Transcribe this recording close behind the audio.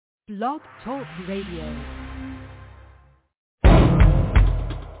Blog Talk Radio.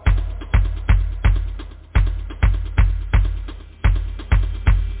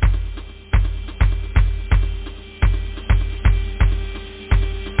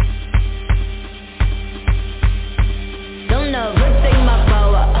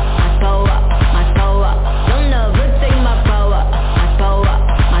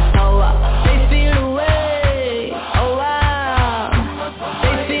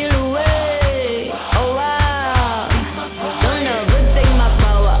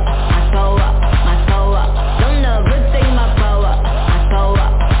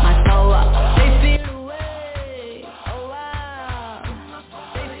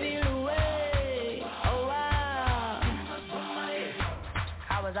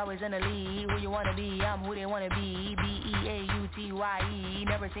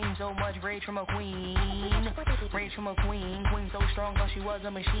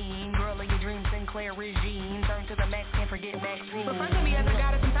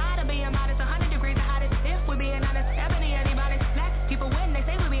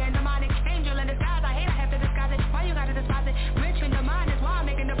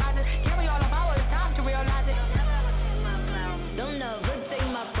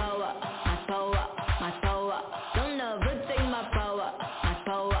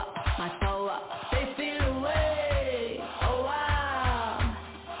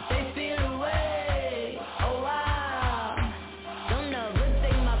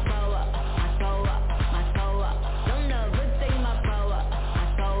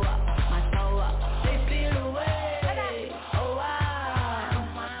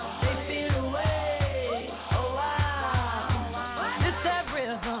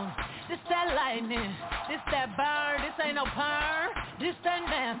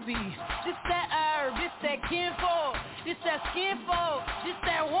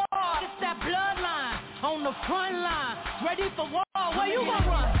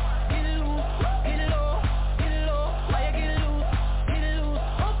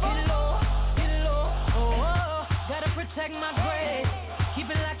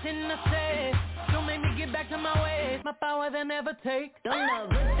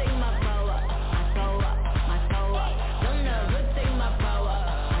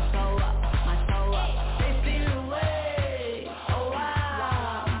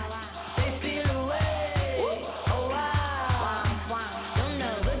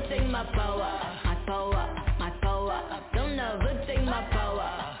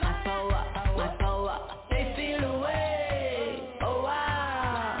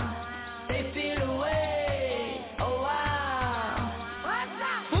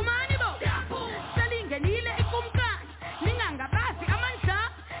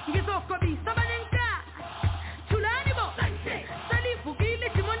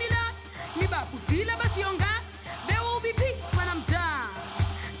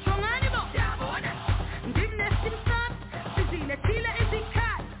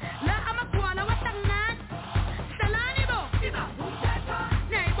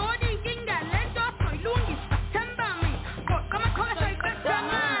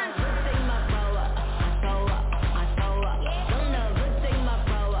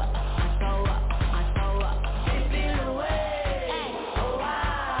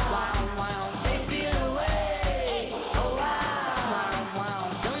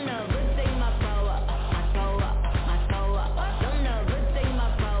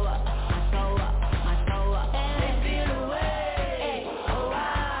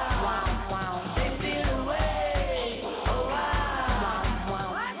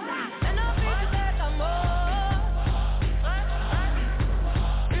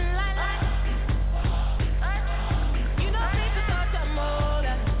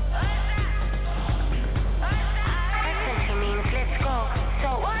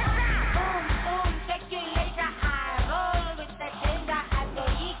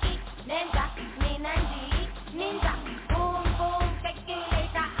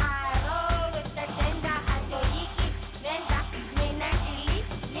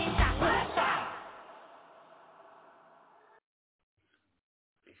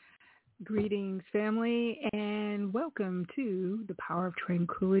 Greetings, family, and welcome to the Power of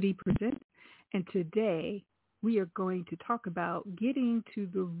Tranquility present. And today we are going to talk about getting to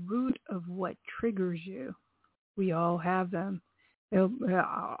the root of what triggers you. We all have them. All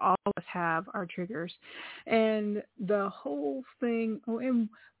of us have our triggers. And the whole thing, and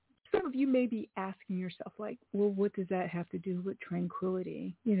some of you may be asking yourself, like, well, what does that have to do with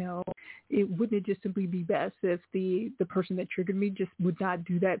tranquility? Wouldn't it just simply be best if the person that triggered me just would not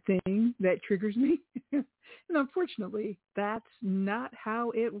do that thing that triggers me? And unfortunately, that's not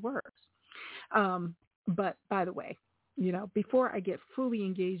how it works. But by the way, before I get fully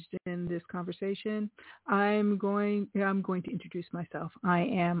engaged in this conversation, I'm going to introduce myself. I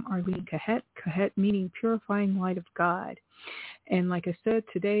am Arlene Kahet meaning purifying light of God. And like I said,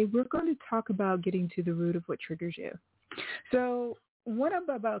 today we're going to talk about getting to the root of what triggers you. So what I'm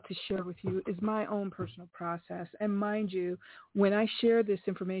about to share with you is my own personal process. And mind you, when I share this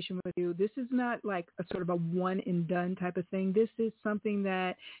information with you, this is not like a sort of a one and done type of thing. This is something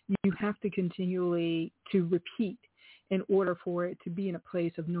that you have to continually to repeat in order for it to be in a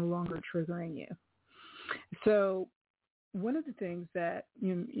place of no longer triggering you. So one of the things that,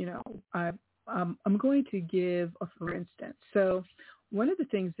 I'm going to give a for instance. So one of the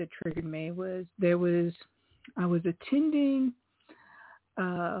things that triggered me was I was attending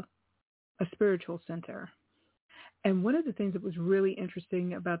a spiritual center. And one of the things that was really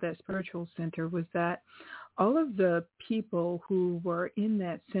interesting about that spiritual center was that all of the people who were in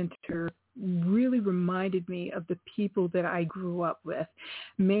that center really reminded me of the people that I grew up with,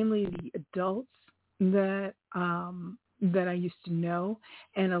 mainly the adults that I used to know.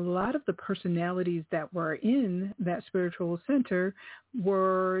 And a lot of the personalities that were in that spiritual center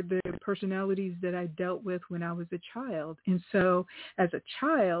were the personalities that I dealt with when I was a child. And so as a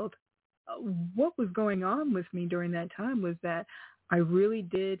child, what was going on with me during that time was that I really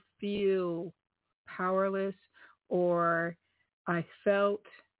did feel powerless, or I felt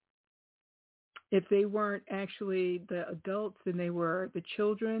if they weren't actually the adults, then they were the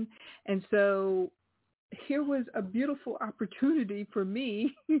children. And so here was a beautiful opportunity for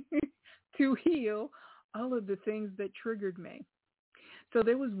me to heal all of the things that triggered me. So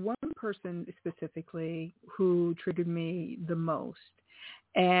there was one person specifically who triggered me the most.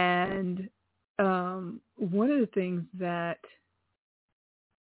 And one of the things that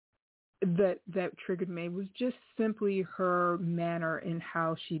triggered me was just simply her manner in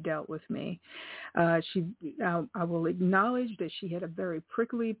how she dealt with me. I will acknowledge that she had a very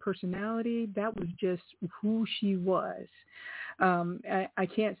prickly personality. That was just who she was. I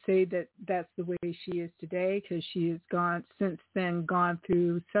can't say that that's the way she is today, because she has since then gone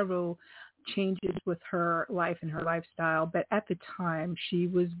through several changes with her life and her lifestyle. But at the time, she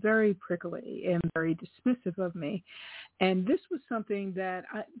was very prickly and very dismissive of me. And this was something that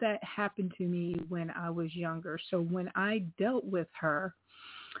happened to me when I was younger. So when I dealt with her,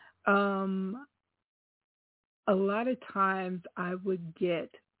 a lot of times I would get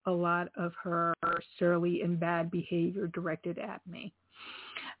a lot of her surly and bad behavior directed at me.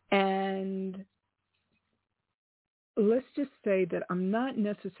 And let's just say that I'm not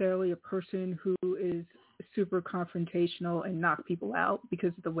necessarily a person who is super confrontational and knock people out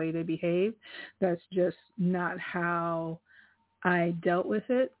because of the way they behave. That's just not how I dealt with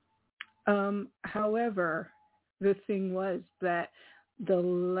it. However, the thing was that the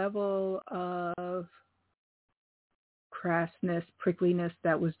level of crassness, prickliness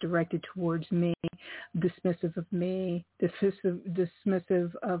that was directed towards me, dismissive of me,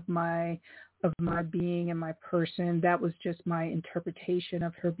 dismissive of my being and my person, that was just my interpretation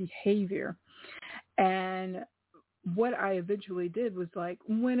of her behavior. And what I eventually did was, like,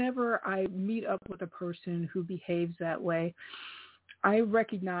 whenever I meet up with a person who behaves that way, I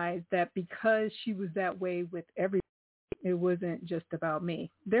recognized that because she was that way with everybody, it wasn't just about me.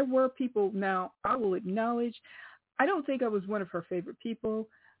 There were people, now I will acknowledge, I don't think I was one of her favorite people.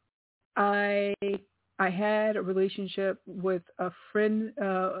 I had a relationship with a friend.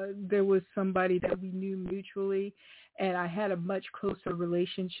 There was somebody that we knew mutually, and I had a much closer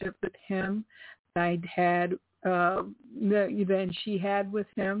relationship with him than I'd had than she had with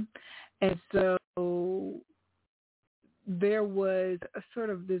him. And so there was a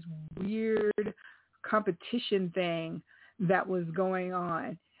sort of this weird competition thing that was going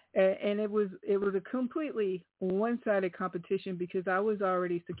on. And it was a completely one-sided competition, because I was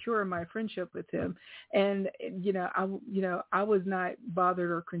already secure in my friendship with him, and I was not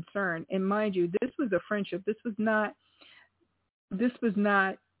bothered or concerned. And mind you, this was a friendship. This was not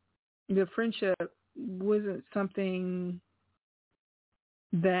the friendship wasn't something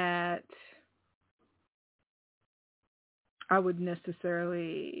that I would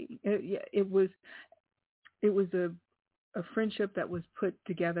necessarily. It was a friendship that was put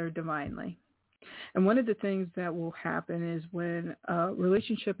together divinely. And one of the things that will happen is when a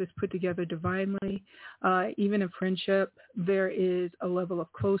relationship is put together divinely, even in friendship, there is a level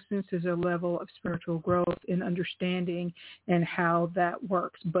of closeness, there's a level of spiritual growth and understanding and how that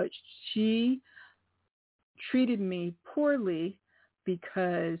works. But she treated me poorly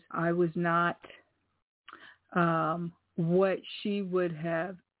because I was not what she would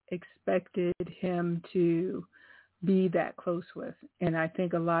have expected him to be that close with. And I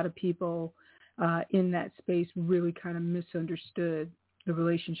think a lot of people in that space really kind of misunderstood the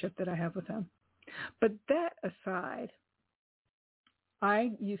relationship that I have with him. But that aside,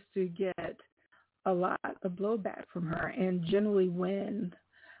 I used to get a lot of blowback from her. And generally when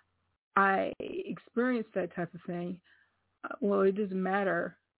I experienced that type of thing, well, it doesn't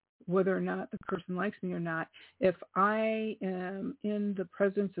matter whether or not the person likes me or not. If I am in the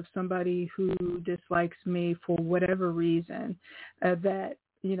presence of somebody who dislikes me for whatever reason that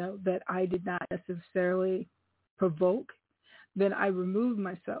I did not necessarily provoke, then I remove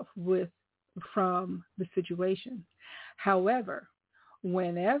myself from the situation. However,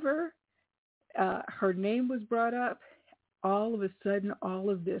 whenever her name was brought up, all of a sudden, all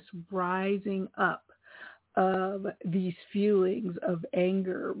of this rising up of these feelings of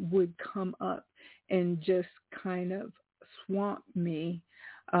anger would come up and just kind of swamp me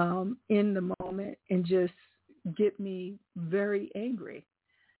in the moment and just get me very angry.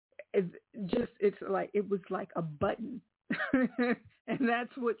 It was like a button. And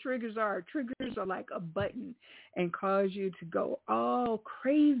that's what triggers are. Triggers are like a button and cause you to go all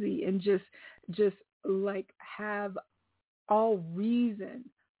crazy and just like have all reason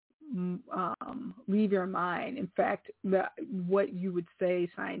leave your mind. In fact, what you would say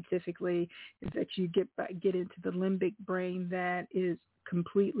scientifically is that you get into the limbic brain that is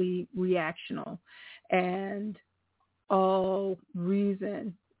completely reactional, and all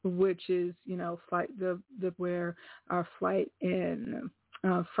reason, which is fight where our fight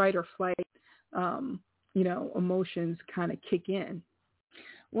or flight emotions kind of kick in.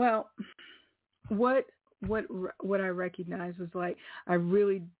 Well, what I recognized was like I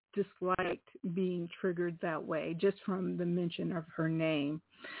really disliked being triggered that way just from the mention of her name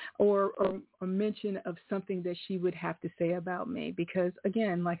or a mention of something that she would have to say about me, because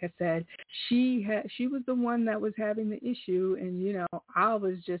again, like I said, she was the one that was having the issue, and I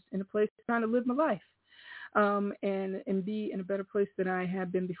was just in a place trying to live my life and be in a better place than I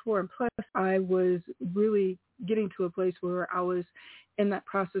had been before. And plus I was really getting to a place where I was in that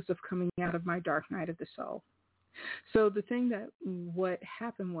process of coming out of my dark night of the soul. So the thing what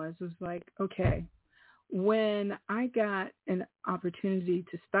happened was like, okay, when I got an opportunity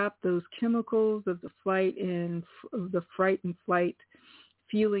to stop those chemicals of the fright and flight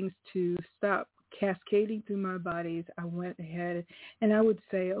feelings to stop cascading through my bodies, I went ahead and I would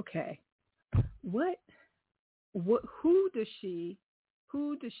say, okay, who does she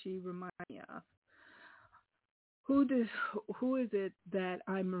remind me of? Who is it that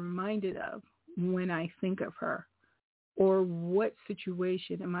I'm reminded of when I think of her? Or what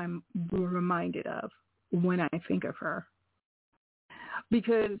situation am I reminded of when I think of her?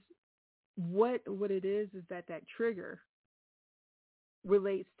 Because what it is that trigger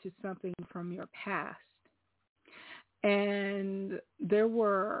relates to something from your past. And there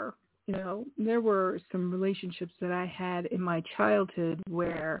were some relationships that I had in my childhood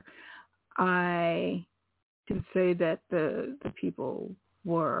where I can say that the people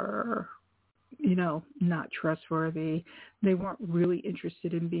were not trustworthy. They weren't really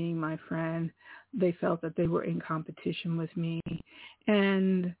interested in being my friend. They felt that they were in competition with me.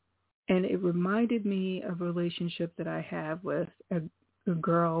 And it reminded me of a relationship that I have with a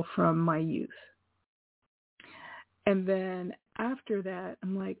girl from my youth. And then after that,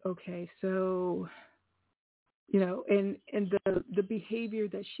 I'm like, okay, so, and the behavior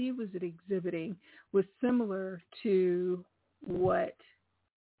that she was exhibiting was similar to what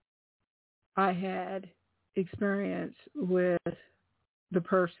I had experience with the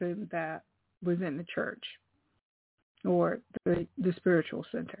person that was in the church or the spiritual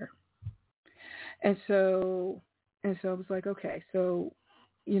center. And so I was like, okay, so,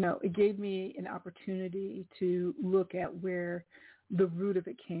 it gave me an opportunity to look at where the root of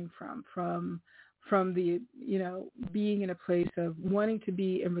it came from the, being in a place of wanting to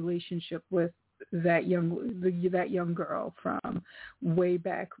be in relationship with that young girl from way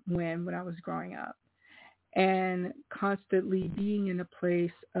back when I was growing up, and constantly being in a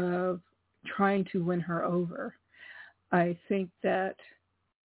place of trying to win her over. I think that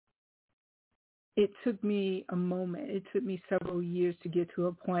it took me a moment. It took me several years to get to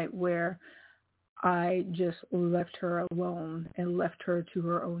a point where I just left her alone and left her to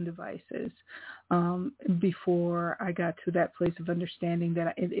her own devices before I got to that place of understanding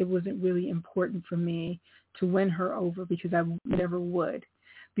that it wasn't really important for me to win her over, because I never would,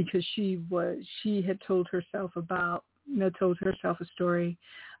 because she had told herself a story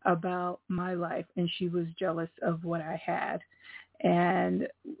about my life, and she was jealous of what I had. And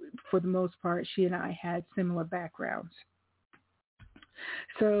for the most part, she and I had similar backgrounds.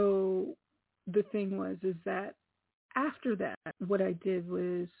 So the thing is that after that, what I did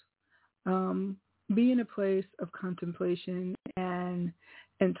was be in a place of contemplation and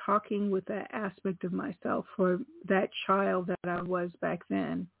talking with that aspect of myself, for that child that I was back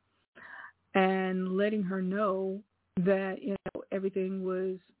then, and letting her know that, everything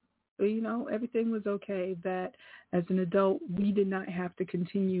was okay, that as an adult, we did not have to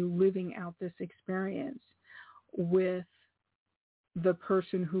continue living out this experience with the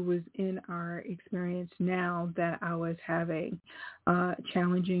person who was in our experience now that I was having a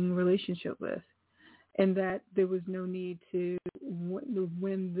challenging relationship with, and that there was no need to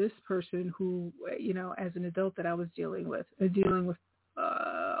win this person who, as an adult that I was dealing with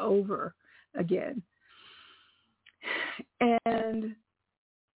over again. And,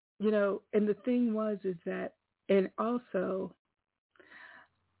 and the thing is that, and also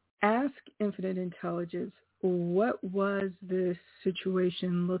ask infinite intelligence, what was this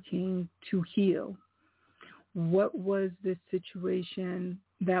situation looking to heal? What was this situation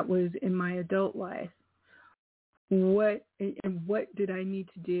that was in my adult life? What did I need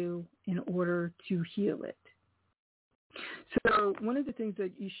to do in order to heal it? So one of the things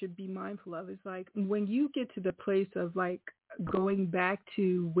that you should be mindful of is, like, when you get to the place of, like, going back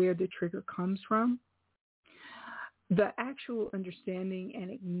to where the trigger comes from, the actual understanding and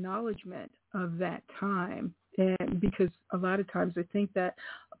acknowledgement of that time. And because a lot of times I think that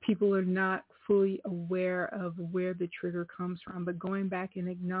people are not fully aware of where the trigger comes from, but going back and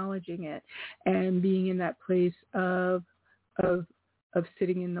acknowledging it and being in that place of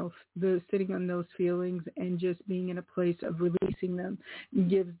sitting on those feelings and just being in a place of releasing them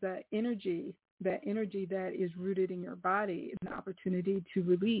gives that energy that is rooted in your body an opportunity to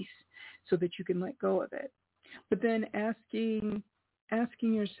release, so that you can let go of it. But then asking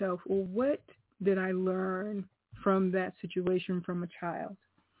yourself, well, what did I learn from that situation from a child?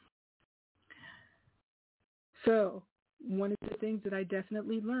 So one of the things that I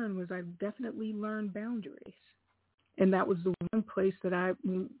definitely learned was I definitely learned boundaries. And that was the one place that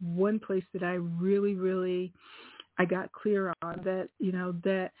I really, really, I got clear on, that,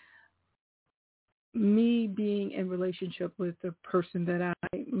 that me being in relationship with the person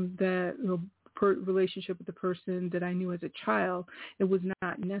relationship with the person that I knew as a child, it was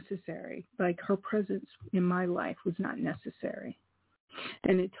not necessary. Like, her presence in my life was not necessary.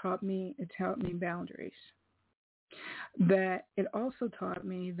 And it taught me boundaries. That it also taught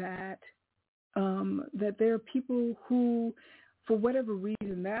me that there are people who, for whatever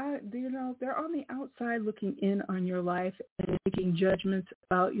reason, that they're on the outside looking in on your life and making judgments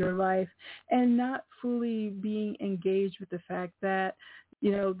about your life, and not fully being engaged with the fact that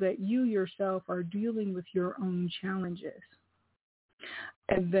that you yourself are dealing with your own challenges.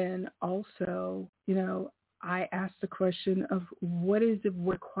 And then also, I asked the question of what is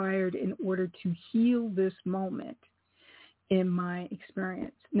required in order to heal this moment in my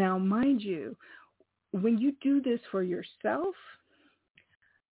experience. Now, mind you, when you do this for yourself,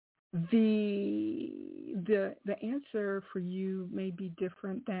 the answer for you may be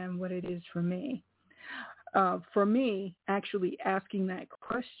different than what it is for me. For me, actually asking that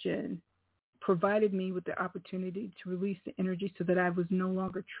question provided me with the opportunity to release the energy so that I was no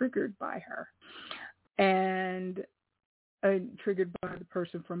longer triggered by her, and triggered by the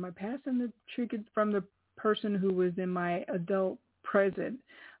person from my past, and triggered from the person who was in my adult present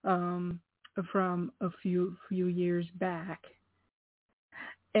from a few years back.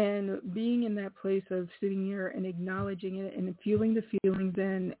 And being in that place of sitting here and acknowledging it and feeling the feelings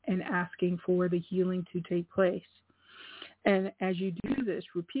and asking for the healing to take place. And as you do this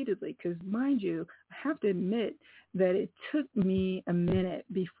repeatedly, because mind you, I have to admit that it took me a minute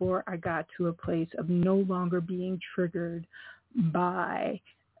before I got to a place of no longer being triggered by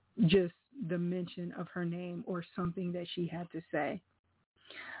just the mention of her name or something that she had to say.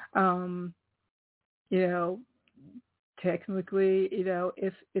 Technically,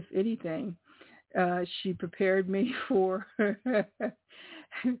 if anything, she prepared me for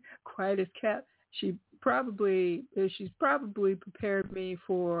quiet as kept. She's probably prepared me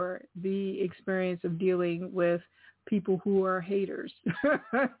for the experience of dealing with people who are haters.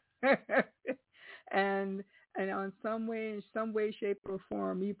 And And on some way, shape, or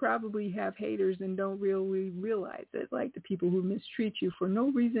form, you probably have haters and don't really realize it, like the people who mistreat you for no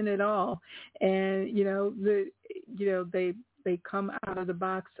reason at all. And, they come out of the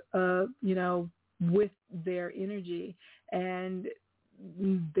box, with their energy, and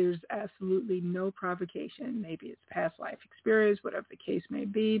there's absolutely no provocation. Maybe it's past life experience, whatever the case may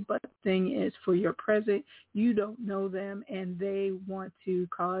be. But the thing is, for your present, you don't know them, and they want to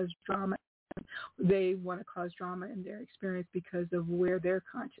cause drama. They want to cause drama in their experience because of where their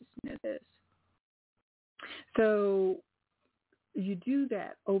consciousness is. So you do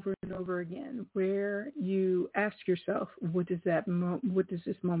that over and over again, where you ask yourself, what does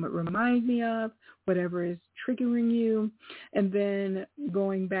this moment remind me of? Whatever is triggering you, and then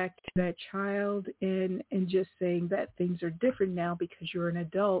going back to that child and just saying that things are different now because you're an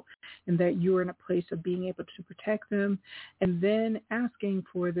adult and that you're in a place of being able to protect them, and then asking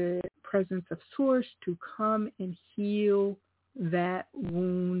for the presence of Source to come and heal that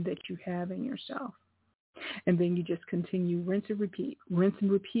wound that you have in yourself. And then you just continue, rinse and repeat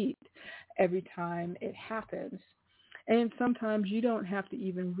every time it happens. And sometimes you don't have to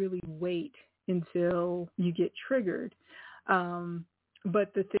even really wait until you get triggered.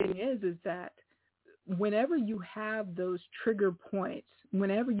 But the thing is that whenever you have those trigger points,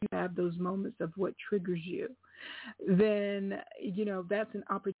 whenever you have those moments of what triggers you, then, that's an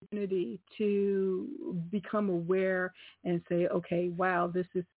opportunity to become aware and say, okay, wow, this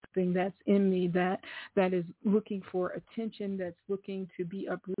is something that's in me that is looking for attention, that's looking to be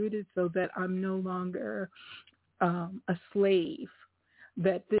uprooted so that I'm no longer a slave,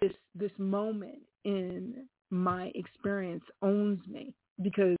 that this moment in my experience owns me.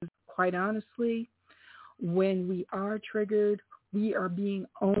 Because quite honestly, when we are triggered, we are being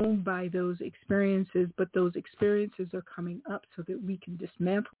owned by those experiences, but those experiences are coming up so that we can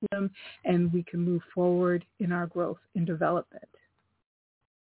dismantle them and we can move forward in our growth and development.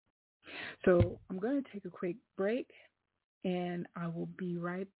 So I'm going to take a quick break, and I will be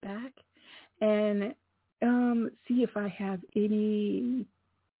right back and see if I have any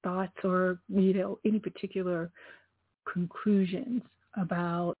thoughts or, any particular conclusions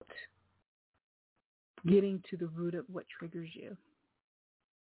about getting to the root of what triggers you.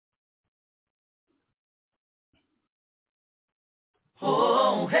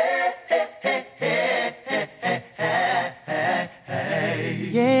 Oh, hey, hey, hey, hey, hey, hey, hey, hey,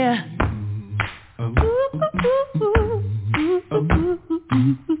 yeah.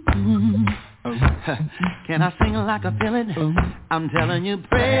 Can I sing like I feel it? I'm telling you,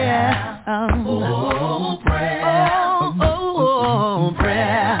 prayer. Oh, prayer. Oh,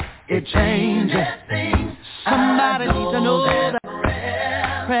 prayer. It changes things. Somebody needs to know that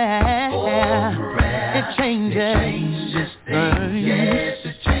prayer. It changes things. Yes,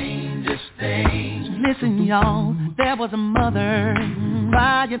 it changes things. Listen, y'all, there was a mother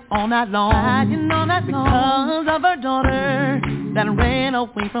crying all night long because of her daughter that ran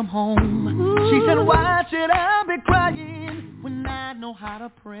away from home. She said, why should I be crying when I know how to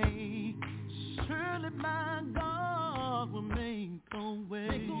pray? Surely my God will make a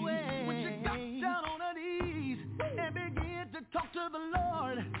way. When she got down on her knees and began to talk to the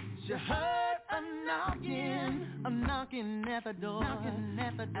Lord, she heard a knocking at the door.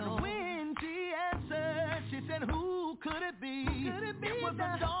 And when she answered, she said, who could it be? It was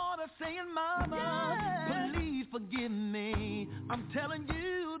a daughter saying, Mama, please forgive me. I'm telling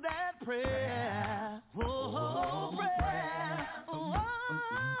you that prayer. Oh, prayer. Oh,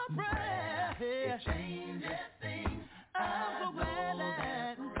 prayer. It changes things. I'm so glad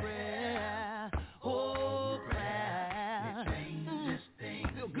that prayer. Oh, prayer. It changes things.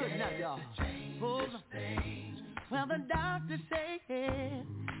 Feel good now, y'all. It changes things. Well, the doctor said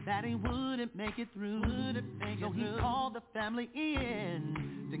that he wouldn't make it through. So he called the family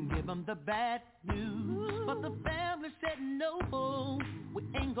in to give them the bad news. But the family said no, we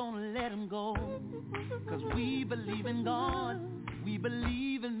ain't gonna let him go. 'Cause we believe in God, we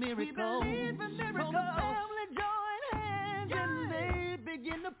believe in miracles. So the family joined hands and they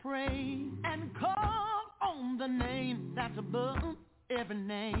begin to pray and call on the name that's above every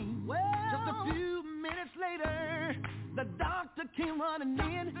name. Well, just a few minutes later, the doctor came running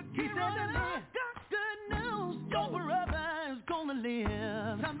in. He said, I got good news, your brother is gonna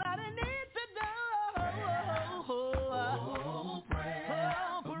live. Somebody needs to know. Oh, prayer.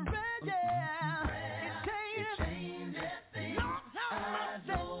 Oh, prayer, yeah. It changes things. I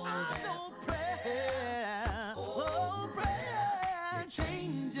know prayer. Oh, prayer. It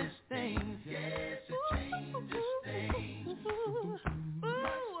changes things. Yes, it changes things.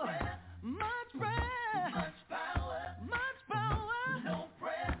 Much prayer, much power, no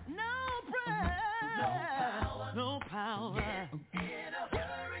prayer, no prayer, no power.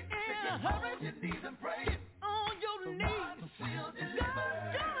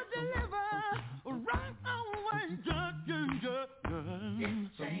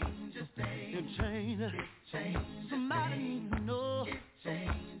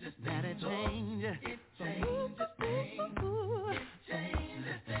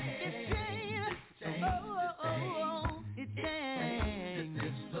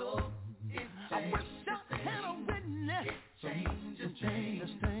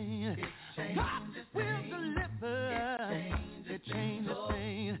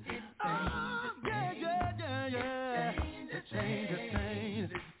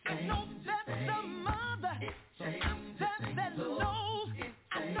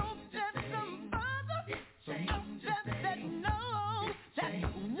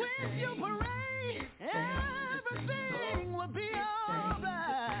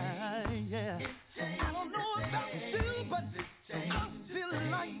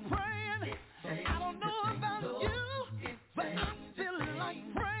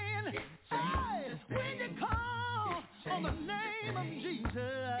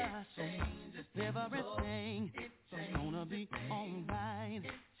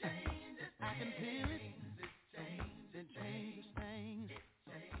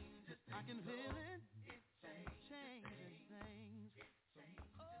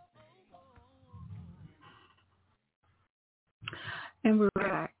 And we're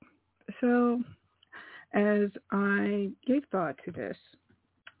back. So, as I gave thought to this,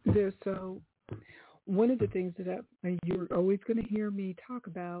 one of the things that you're always going to hear me talk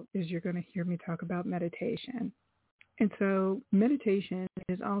about is you're going to hear me talk about meditation. And so meditation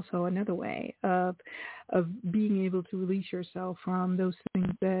is also another way of being able to release yourself from those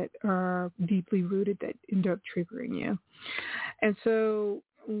things that are deeply rooted that end up triggering you. And so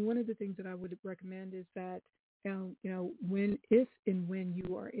one of the things that I would recommend is that, if and when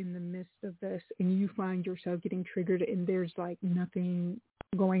you are in the midst of this and you find yourself getting triggered and there's like nothing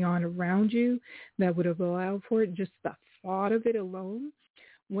going on around you that would have allowed for it, just the thought of it alone,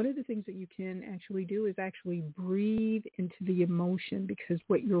 one of the things that you can actually do is actually breathe into the emotion, because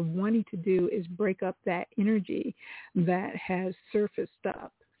what you're wanting to do is break up that energy that has surfaced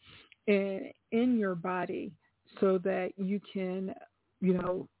up in your body so that you can,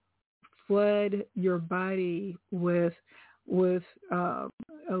 flood your body with a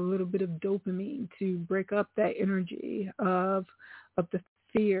little bit of dopamine to break up that energy of the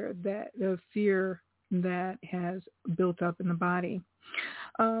fear that has built up in the body.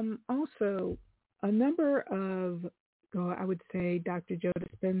 Also, a number of, I would say, Dr. Joe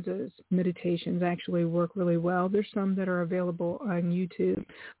Dispenza's meditations actually work really well. There's some that are available on YouTube,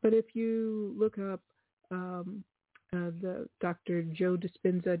 but if you look up the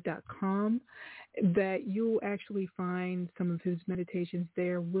drjoedispenza.com, that you'll actually find some of his meditations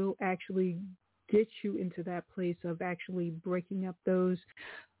there will actually get you into that place of actually breaking up those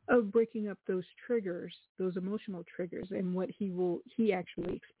triggers, those emotional triggers. And what he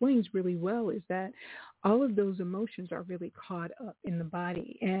actually explains really well is that all of those emotions are really caught up in the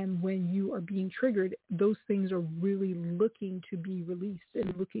body. And when you are being triggered, those things are really looking to be released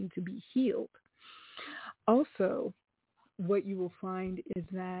and looking to be healed. Also, what you will find is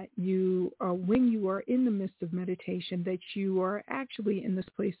that when you are in the midst of meditation, that you are actually in this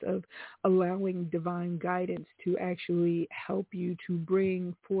place of allowing divine guidance to actually help you to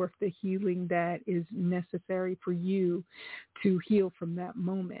bring forth the healing that is necessary for you to heal from that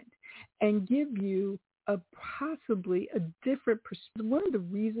moment and give you possibly a different perspective. One of the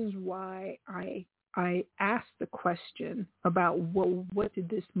reasons why I asked the question about what did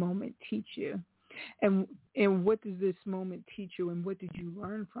this moment teach you? And what does this moment teach you, and what did you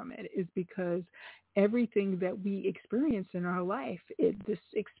learn from it, is because everything that we experience in our life, this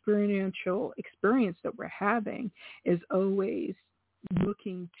experiential experience that we're having, is always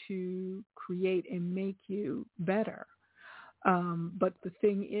looking to create and make you better. But the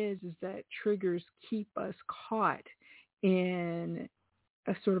thing is that triggers keep us caught in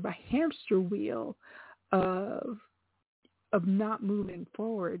a sort of a hamster wheel of not moving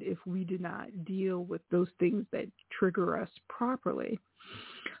forward if we do not deal with those things that trigger us properly.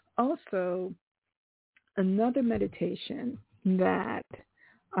 Also, another meditation that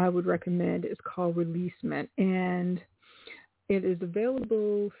I would recommend is called Releasement, and it is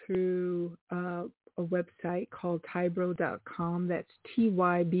available through a website called tybro.com. That's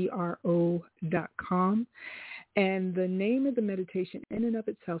tybro.com. And the name of the meditation in and of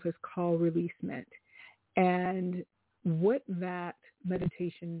itself is called Releasement. And what that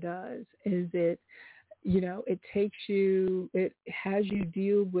meditation does is it has you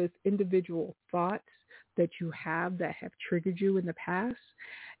deal with individual thoughts that you have that have triggered you in the past,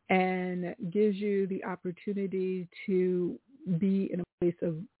 and gives you the opportunity to be in a place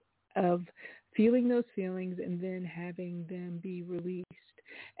of feeling those feelings and then having them be released.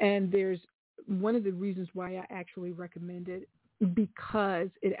 And there's one of the reasons why I actually recommend it, because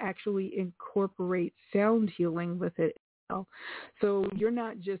it actually incorporates sound healing with it. So you're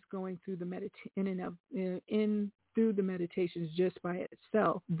not just going through the through the meditations just by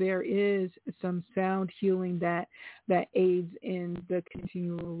itself. There is some sound healing that aids in the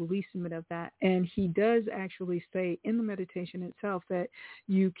continual releasement of that. And he does actually say in the meditation itself that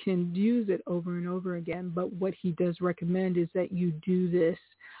you can use it over and over again. But what he does recommend is that you do this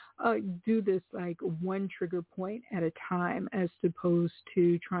like one trigger point at a time, as opposed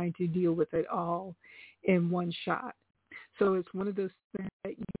to trying to deal with it all in one shot. So it's one of those things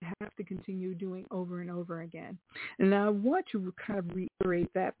that you have to continue doing over and over again. And I want to kind of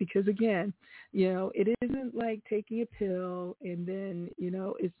reiterate that, because again, it isn't like taking a pill and then,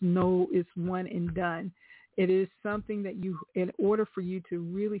 it's one and done. It is something that in order for you to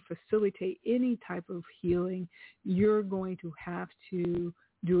really facilitate any type of healing, you're going to have to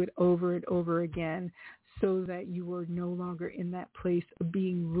do it over and over again, so that you are no longer in that place of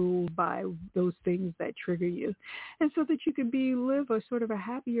being ruled by those things that trigger you, and so that you can live a sort of a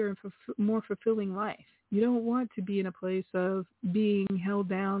happier and more fulfilling life. You don't want to be in a place of being held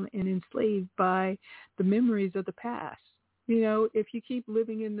down and enslaved by the memories of the past. You know, if you keep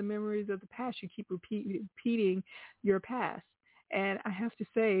living in the memories of the past, you keep repeating your past. And I have to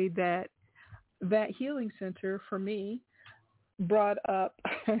say that healing center for me brought up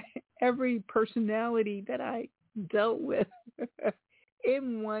every personality that I dealt with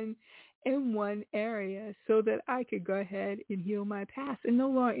in one area, so that I could go ahead and heal my past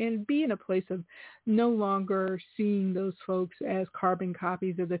and be in a place of no longer seeing those folks as carbon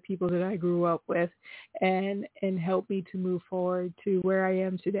copies of the people that I grew up with, and help me to move forward to where I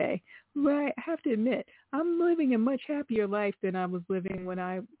am today. But I have to admit, I'm living a much happier life than I was living when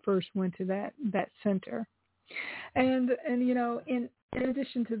I first went to that center. And you know, in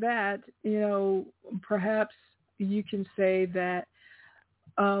addition to that, you know, perhaps you can say that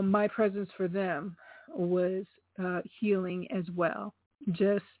my presence for them was healing as well.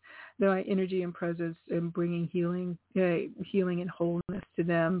 Just my energy and presence and bringing healing and wholeness to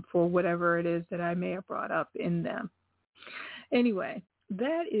them for whatever it is that I may have brought up in them. Anyway,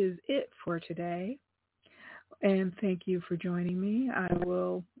 that is it for today. And thank you for joining me.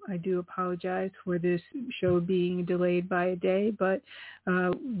 I do apologize for this show being delayed by a day, but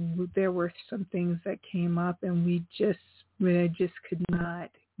there were some things that came up, and I just could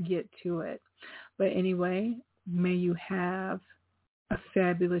not get to it. But anyway, may you have a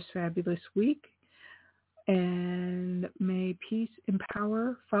fabulous, fabulous week, and may peace and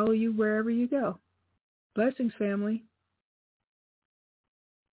power follow you wherever you go. Blessings, family.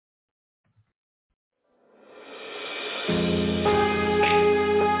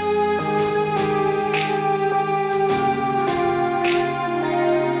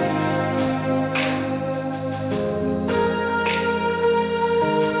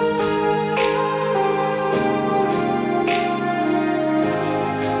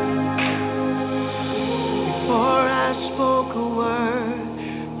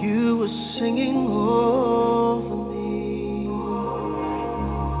 Singing over me.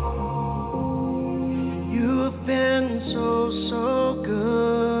 You have been so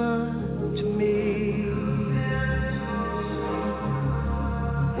good to me.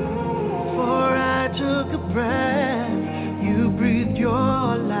 Before I took a breath, you breathed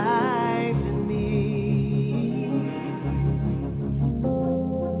your life in me.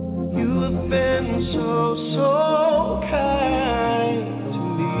 You have been so